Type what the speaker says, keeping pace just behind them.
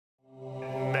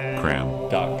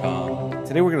MedCram.com.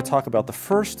 Today we're going to talk about the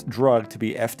first drug to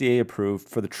be FDA approved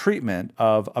for the treatment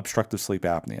of obstructive sleep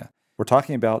apnea. We're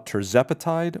talking about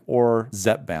tirzepatide or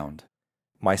Zepbound.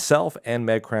 Myself and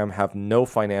MedCram have no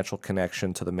financial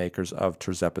connection to the makers of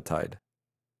tirzepatide.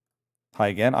 Hi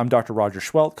again, I'm Dr. Roger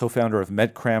Schwelt, co-founder of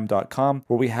MedCram.com,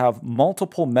 where we have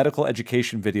multiple medical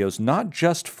education videos, not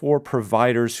just for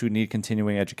providers who need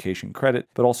continuing education credit,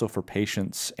 but also for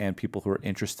patients and people who are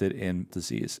interested in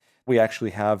disease. We actually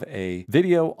have a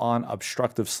video on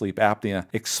obstructive sleep apnea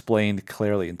explained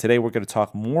clearly. And today we're going to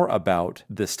talk more about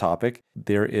this topic.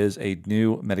 There is a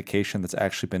new medication that's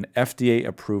actually been FDA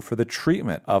approved for the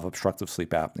treatment of obstructive sleep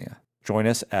apnea. Join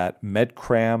us at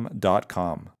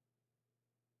MedCram.com.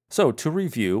 So to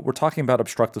review, we're talking about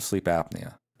obstructive sleep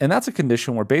apnea. And that's a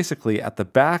condition where basically at the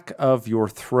back of your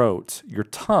throat, your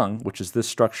tongue, which is this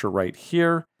structure right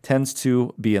here, tends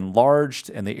to be enlarged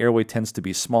and the airway tends to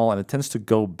be small and it tends to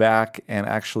go back and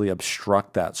actually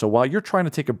obstruct that. So while you're trying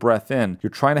to take a breath in, you're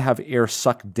trying to have air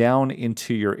sucked down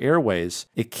into your airways,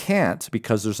 it can't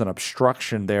because there's an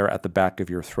obstruction there at the back of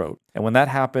your throat. And when that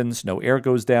happens, no air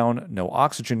goes down, no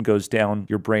oxygen goes down,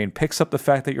 your brain picks up the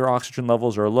fact that your oxygen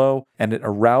levels are low and it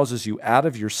arouses you out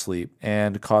of your sleep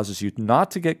and causes you not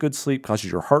to get good sleep,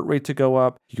 causes your heart rate to go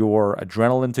up, your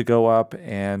adrenaline to go up,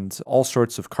 and all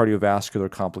sorts of cardiovascular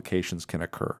complications can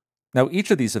occur. Now, each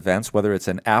of these events, whether it's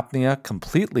an apnea,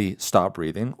 completely stop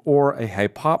breathing, or a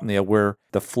hypopnea where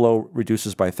the flow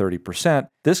reduces by 30%,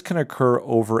 this can occur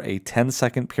over a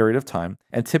 10-second period of time,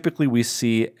 and typically we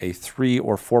see a 3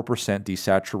 or 4%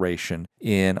 desaturation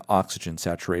in oxygen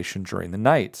saturation during the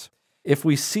night. If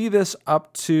we see this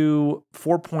up to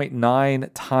 4.9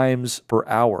 times per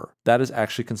hour, that is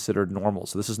actually considered normal.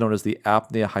 So this is known as the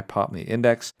apnea-hypopnea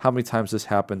index, how many times this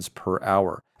happens per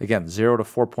hour. Again, 0 to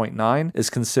 4.9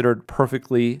 is considered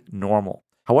perfectly normal.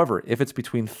 However, if it's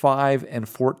between 5 and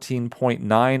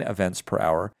 14.9 events per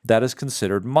hour, that is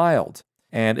considered mild.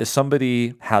 And if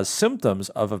somebody has symptoms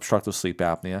of obstructive sleep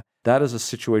apnea, that is a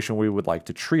situation where we would like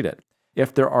to treat it.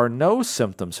 If there are no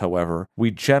symptoms, however,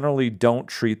 we generally don't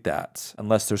treat that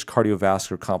unless there's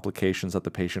cardiovascular complications that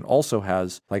the patient also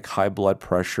has, like high blood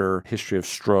pressure, history of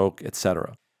stroke,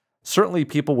 etc. Certainly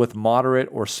people with moderate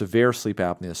or severe sleep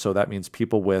apnea, so that means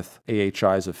people with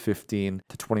AHIs of 15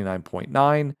 to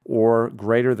 29.9 or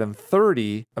greater than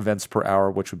 30 events per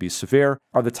hour, which would be severe,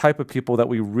 are the type of people that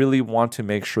we really want to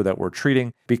make sure that we're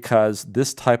treating because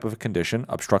this type of a condition,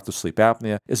 obstructive sleep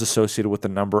apnea, is associated with a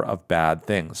number of bad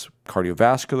things.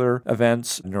 Cardiovascular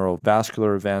events,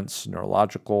 neurovascular events,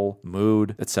 neurological,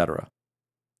 mood, etc.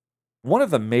 One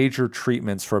of the major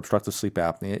treatments for obstructive sleep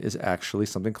apnea is actually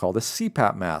something called a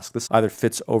CPAP mask. This either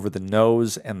fits over the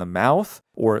nose and the mouth,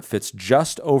 or it fits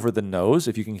just over the nose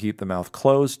if you can keep the mouth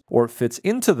closed, or it fits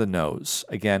into the nose,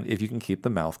 again, if you can keep the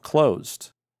mouth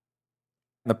closed.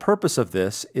 The purpose of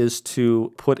this is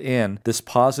to put in this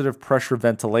positive pressure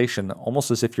ventilation,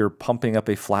 almost as if you're pumping up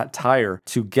a flat tire,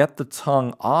 to get the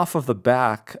tongue off of the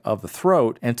back of the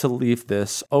throat and to leave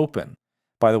this open.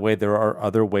 By the way, there are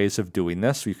other ways of doing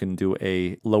this. You can do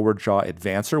a lower jaw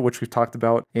advancer, which we've talked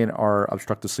about in our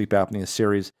obstructive sleep apnea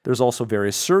series. There's also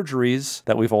various surgeries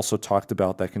that we've also talked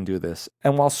about that can do this.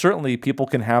 And while certainly people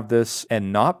can have this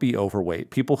and not be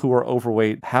overweight, people who are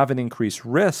overweight have an increased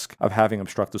risk of having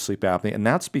obstructive sleep apnea. And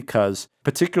that's because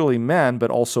particularly men,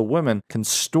 but also women, can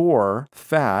store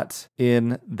fat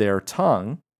in their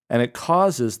tongue, and it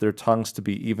causes their tongues to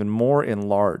be even more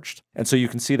enlarged. And so you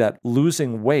can see that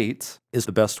losing weight is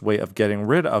the best way of getting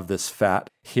rid of this fat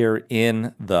here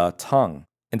in the tongue.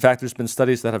 In fact, there's been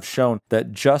studies that have shown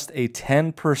that just a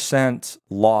 10%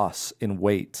 loss in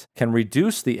weight can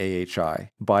reduce the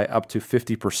AHI by up to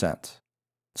 50%.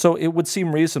 So it would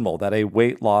seem reasonable that a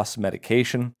weight loss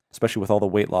medication, especially with all the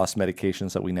weight loss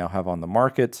medications that we now have on the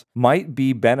market, might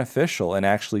be beneficial in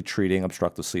actually treating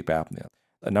obstructive sleep apnea.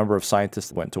 A number of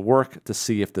scientists went to work to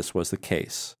see if this was the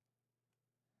case.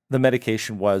 The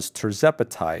medication was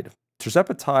tirzepatide.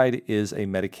 Tirzepatide is a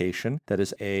medication that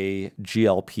is a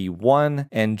GLP-1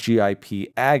 and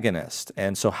GIP agonist.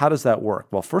 And so how does that work?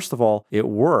 Well, first of all, it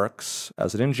works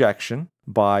as an injection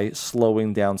by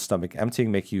slowing down stomach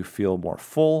emptying, make you feel more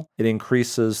full. It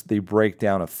increases the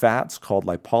breakdown of fats called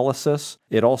lipolysis.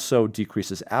 It also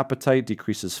decreases appetite,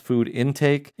 decreases food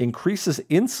intake, increases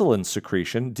insulin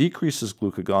secretion, decreases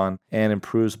glucagon, and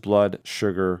improves blood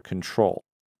sugar control.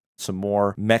 some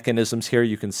more mechanisms here.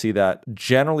 You can see that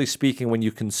generally speaking, when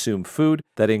you consume food,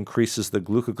 that increases the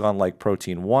glucagon-like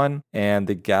protein 1 and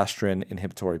the gastrin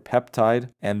inhibitory peptide.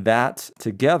 And that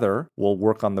together will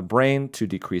work on the brain to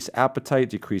decrease appetite,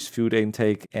 decrease food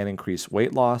intake, and increase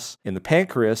weight loss. In the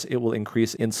pancreas, it will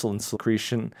increase insulin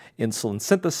secretion, insulin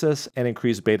synthesis, and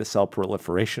increase beta cell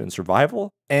proliferation and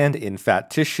survival. And in fat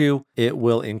tissue, it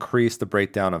will increase the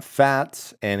breakdown of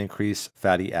fats and increase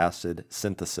fatty acid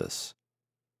synthesis.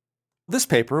 This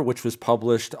paper, which was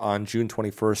published on June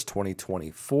 21st,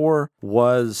 2024,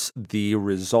 was the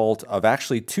result of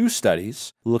actually 2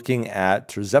 studies looking at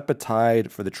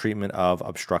tirzepatide for the treatment of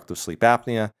obstructive sleep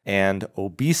apnea and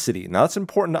obesity. Now, that's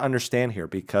important to understand here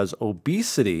because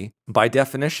obesity, by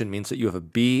definition, means that you have a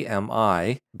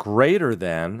BMI greater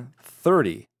than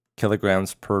 30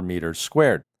 kilograms per meter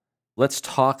squared. Let's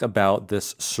talk about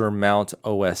this SURMOUNT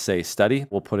OSA study.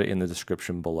 We'll put it in the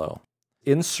description below.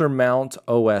 In SURMOUNT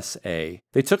OSA,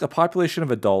 they took a population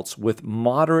of adults with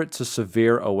moderate to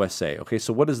severe OSA. Okay,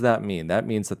 so what does that mean? That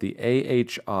means that the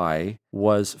AHI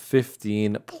was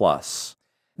 15 plus.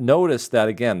 Notice that,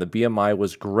 again, the BMI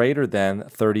was greater than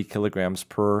 30 kilograms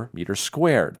per meter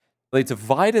squared. They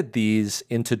divided these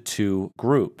into 2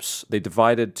 groups. They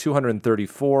divided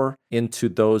 234 into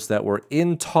those that were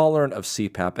intolerant of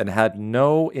CPAP and had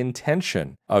no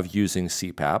intention of using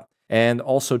CPAP, and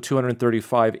also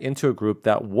 235 into a group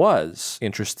that was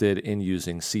interested in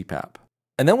using CPAP.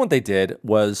 And then what they did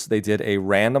was they did a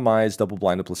randomized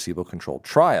double-blinded placebo-controlled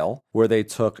trial where they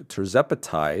took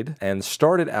tirzepatide and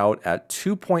started out at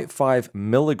 2.5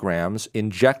 milligrams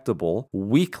injectable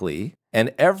weekly.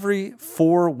 And every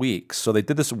 4 weeks, so they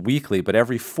did this weekly, but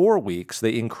every 4 weeks,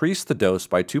 they increased the dose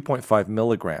by 2.5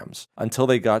 milligrams until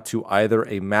they got to either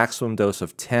a maximum dose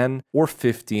of 10 or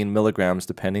 15 milligrams,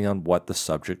 depending on what the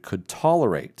subject could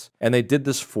tolerate. And they did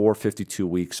this for 52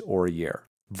 weeks or a year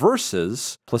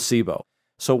versus placebo.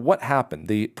 So what happened?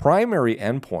 The primary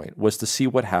endpoint was to see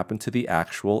what happened to the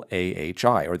actual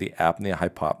AHI, or the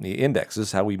apnea-hypopnea index. This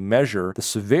is how we measure the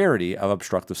severity of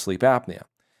obstructive sleep apnea.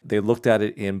 They looked at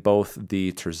it in both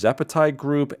the tirzepatide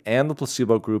group and the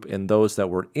placebo group in those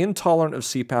that were intolerant of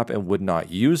CPAP and would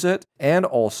not use it, and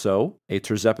also a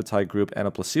tirzepatide group and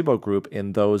a placebo group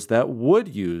in those that would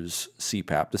use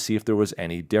CPAP to see if there was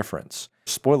any difference.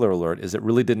 Spoiler alert is it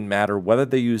really didn't matter whether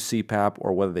they used CPAP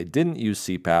or whether they didn't use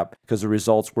CPAP because the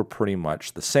results were pretty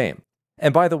much the same.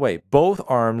 And by the way, both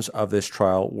arms of this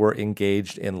trial were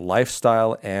engaged in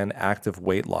lifestyle and active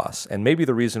weight loss. And maybe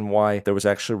the reason why there was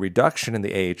actually a reduction in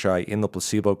the AHI in the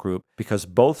placebo group because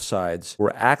both sides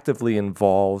were actively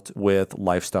involved with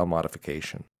lifestyle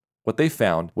modification. What they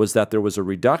found was that there was a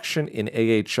reduction in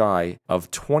AHI of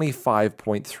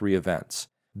 25.3 events.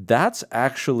 That's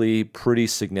actually pretty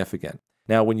significant.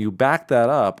 Now, when you back that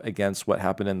up against what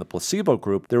happened in the placebo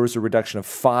group, there was a reduction of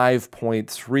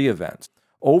 5.3 events.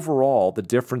 Overall, the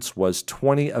difference was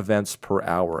 20 events per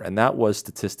hour, and that was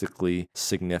statistically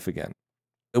significant.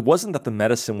 It wasn't that the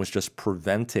medicine was just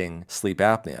preventing sleep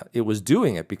apnea. It was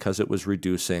doing it because it was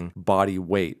reducing body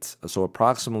weight. So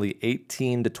approximately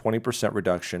 18 to 20%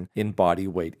 reduction in body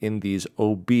weight in these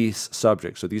obese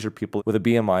subjects. So these are people with a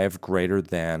BMI of greater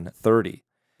than 30.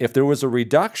 If there was a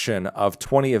reduction of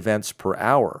 20 events per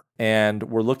hour, and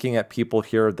we're looking at people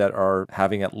here that are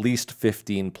having at least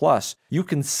 15 plus, you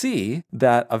can see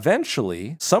that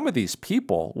eventually some of these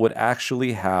people would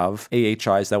actually have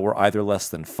AHIs that were either less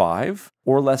than 5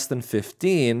 or less than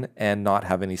 15 and not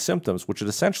have any symptoms, which would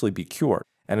essentially be cured.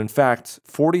 And in fact,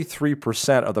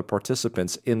 43% of the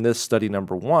participants in this study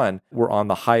number 1 were on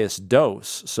the highest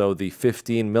dose, so the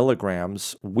 15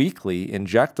 milligrams weekly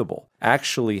injectable,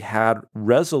 actually had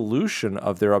resolution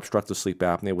of their obstructive sleep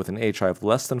apnea with an AHI of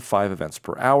less than 5 events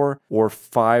per hour or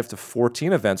 5 to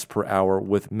 14 events per hour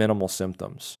with minimal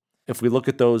symptoms. If we look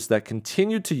at those that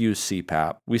continued to use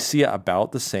CPAP, we see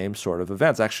about the same sort of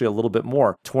events, actually a little bit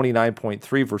more,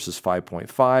 29.3 versus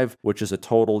 5.5, which is a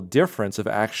total difference of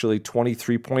actually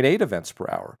 23.8 events per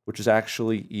hour, which is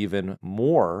actually even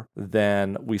more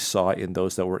than we saw in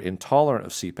those that were intolerant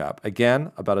of CPAP.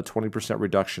 Again, about a 20%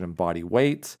 reduction in body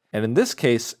weight. And in this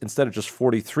case, instead of just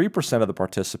 43% of the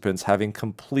participants having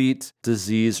complete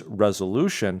disease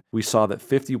resolution, we saw that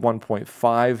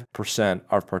 51.5%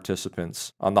 of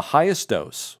participants on the highest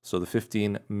dose, so the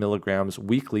 15 milligrams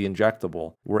weekly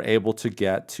injectable, were able to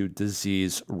get to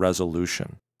disease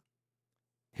resolution.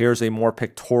 Here's a more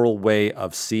pictorial way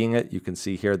of seeing it. You can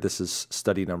see here, this is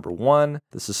study number 1.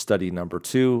 This is study number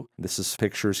 2. This is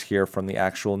pictures here from the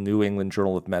actual New England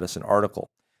Journal of Medicine article.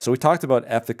 So we talked about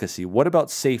efficacy. What about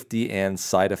safety and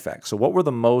side effects? So what were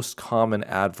the most common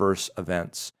adverse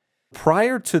events?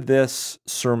 Prior to this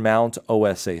SURMOUNT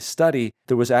OSA study,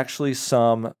 there was actually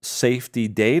some safety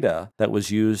data that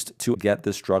was used to get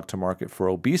this drug to market for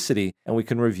obesity, and we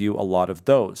can review a lot of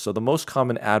those. So the most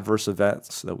common adverse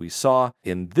events that we saw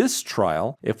in this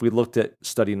trial, if we looked at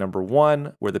study number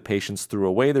 1, where the patients threw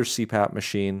away their CPAP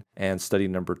machine, and study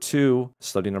number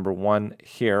 1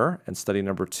 here, and study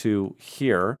number 2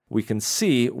 here, we can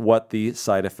see what the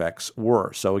side effects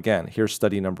were. So again, here's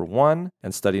study number 1,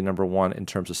 and study number 1 in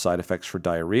terms of side effects for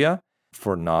diarrhea,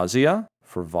 for nausea,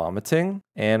 for vomiting,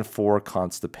 and for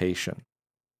constipation.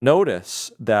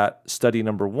 Notice that study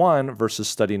number 1 versus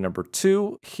study number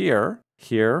 2 here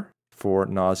for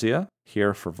nausea,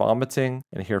 here for vomiting,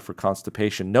 and here for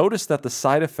constipation. Notice that the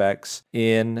side effects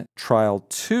in trial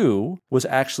 2 was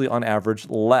actually on average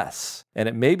less, and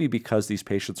it may be because these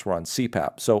patients were on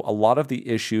CPAP. So a lot of the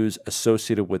issues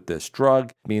associated with this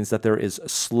drug means that there is a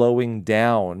slowing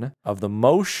down of the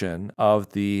motion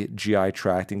of the GI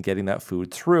tract in getting that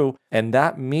food through, and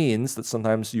that means that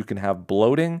sometimes you can have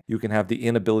bloating, you can have the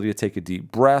inability to take a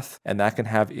deep breath, and that can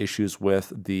have issues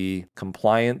with the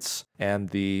compliance and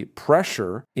the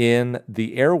pressure in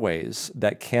the airways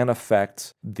that can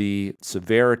affect the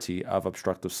severity of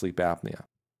obstructive sleep apnea.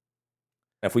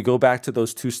 If we go back to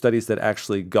those 2 studies that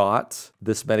actually got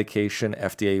this medication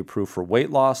FDA approved for weight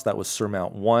loss, that was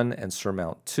SURMOUNT 1 and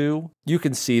SURMOUNT 2, you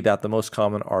can see that the most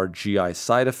common are GI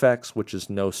side effects, which is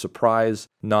no surprise.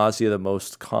 Nausea, the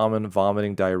most common,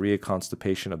 vomiting, diarrhea,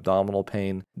 constipation, abdominal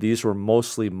pain. These were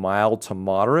mostly mild to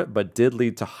moderate, but did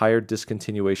lead to higher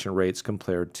discontinuation rates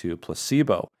compared to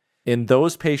placebo. In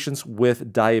those patients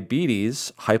with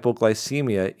diabetes,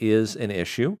 hypoglycemia is an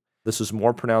issue. This was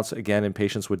more pronounced, again, in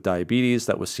patients with diabetes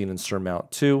that was seen in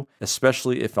SURMOUNT 2,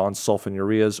 especially if on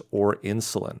sulfonylureas or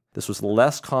insulin. This was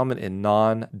less common in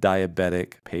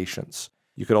non-diabetic patients.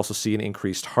 You could also see an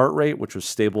increased heart rate, which was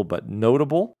stable but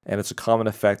notable, and it's a common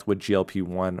effect with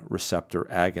GLP-1 receptor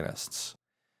agonists.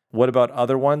 What about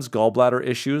other ones? Gallbladder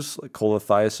issues like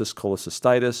cholelithiasis,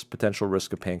 cholecystitis, potential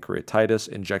risk of pancreatitis,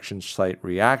 injection site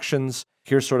reactions.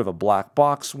 Here's sort of a black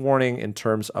box warning in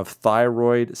terms of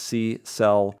thyroid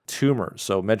C-cell tumors.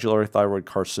 So medullary thyroid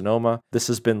carcinoma. This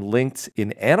has been linked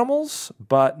in animals,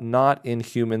 but not in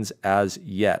humans as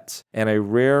yet. And a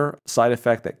rare side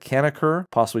effect that can occur,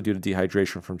 possibly due to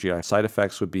dehydration from GI side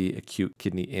effects, would be acute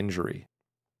kidney injury.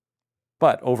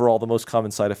 But overall, the most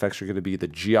common side effects are going to be the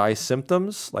GI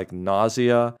symptoms like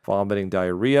nausea, vomiting,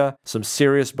 diarrhea, some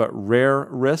serious but rare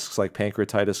risks like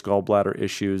pancreatitis, gallbladder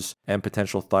issues, and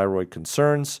potential thyroid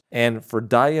concerns. And for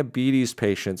diabetes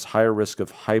patients, higher risk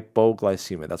of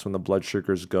hypoglycemia. That's when the blood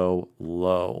sugars go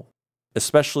low,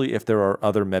 especially if there are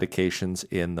other medications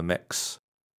in the mix.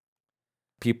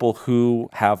 People who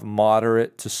have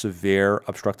moderate to severe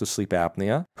obstructive sleep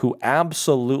apnea, who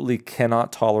absolutely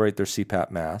cannot tolerate their CPAP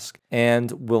mask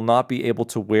and will not be able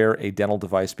to wear a dental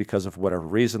device because of whatever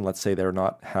reason. Let's say they're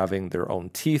not having their own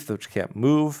teeth, which can't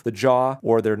move the jaw,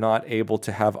 or they're not able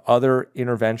to have other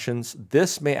interventions.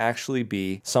 This may actually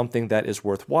be something that is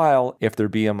worthwhile if their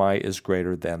BMI is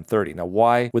greater than 30. Now,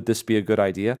 why would this be a good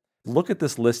idea? Look at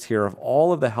this list here of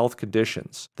all of the health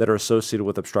conditions that are associated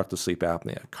with obstructive sleep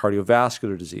apnea: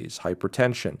 cardiovascular disease,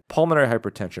 hypertension, pulmonary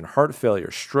hypertension, heart failure,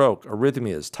 stroke,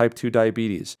 arrhythmias, type 2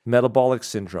 diabetes, metabolic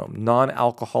syndrome,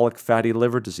 non-alcoholic fatty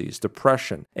liver disease,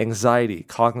 depression, anxiety,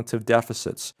 cognitive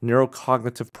deficits,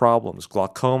 neurocognitive problems,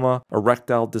 glaucoma,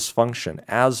 erectile dysfunction,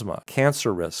 asthma,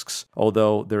 cancer risks.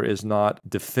 Although there is not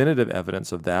definitive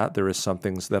evidence of that, there is some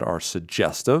things that are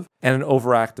suggestive, and an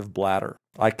overactive bladder.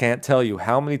 I can't tell you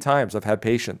how many times I've had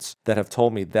patients that have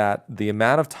told me that the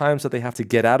amount of times that they have to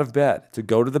get out of bed to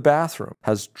go to the bathroom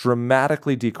has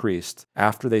dramatically decreased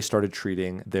after they started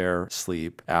treating their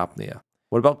sleep apnea.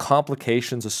 What about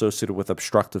complications associated with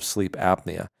obstructive sleep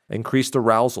apnea? Increased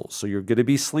arousal, so you're going to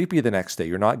be sleepy the next day.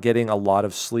 You're not getting a lot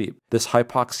of sleep. This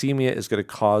hypoxemia is going to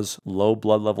cause low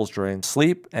blood levels during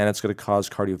sleep, and it's going to cause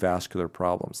cardiovascular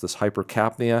problems. This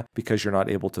hypercapnia, because you're not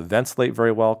able to ventilate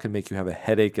very well, can make you have a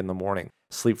headache in the morning.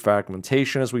 Sleep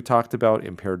fragmentation, as we talked about,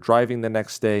 impaired driving the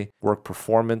next day, work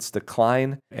performance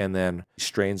decline, and then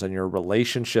strains on your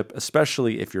relationship,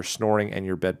 especially if you're snoring and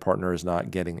your bed partner is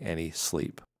not getting any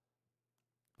sleep.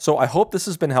 So I hope this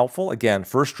has been helpful. Again,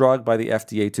 first drug by the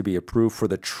FDA to be approved for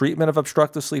the treatment of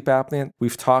obstructive sleep apnea.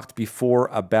 We've talked before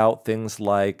about things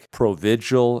like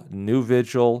Provigil,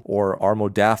 Nuvigil, or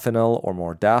armodafinil or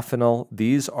modafinil.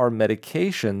 These are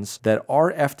medications that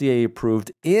are FDA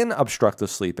approved in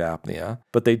obstructive sleep apnea,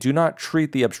 but they do not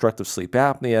treat the obstructive sleep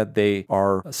apnea. They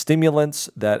are stimulants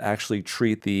that actually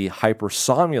treat the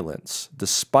hypersomnolence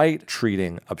despite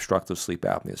treating obstructive sleep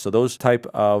apnea. So those type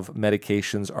of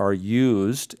medications are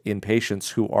used used in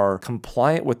patients who are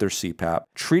compliant with their CPAP,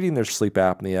 treating their sleep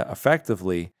apnea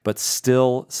effectively, but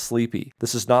still sleepy.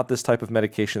 This is not this type of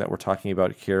medication that we're talking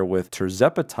about here with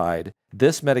tirzepatide.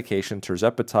 This medication,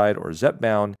 tirzepatide or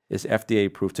Zepbound, is FDA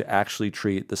approved to actually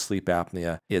treat the sleep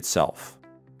apnea itself.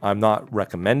 I'm not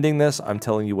recommending this. I'm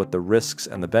telling you what the risks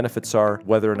and the benefits are.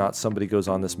 Whether or not somebody goes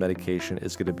on this medication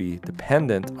is going to be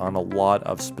dependent on a lot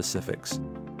of specifics.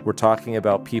 We're talking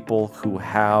about people who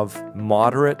have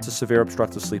moderate to severe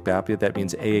obstructive sleep apnea. That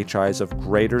means AHIs of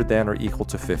greater than or equal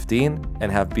to 15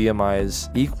 and have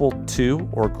BMIs equal to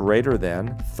or greater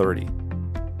than 30.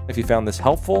 If you found this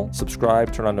helpful,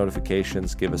 subscribe, turn on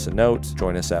notifications, give us a note,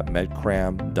 join us at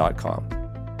medcram.com.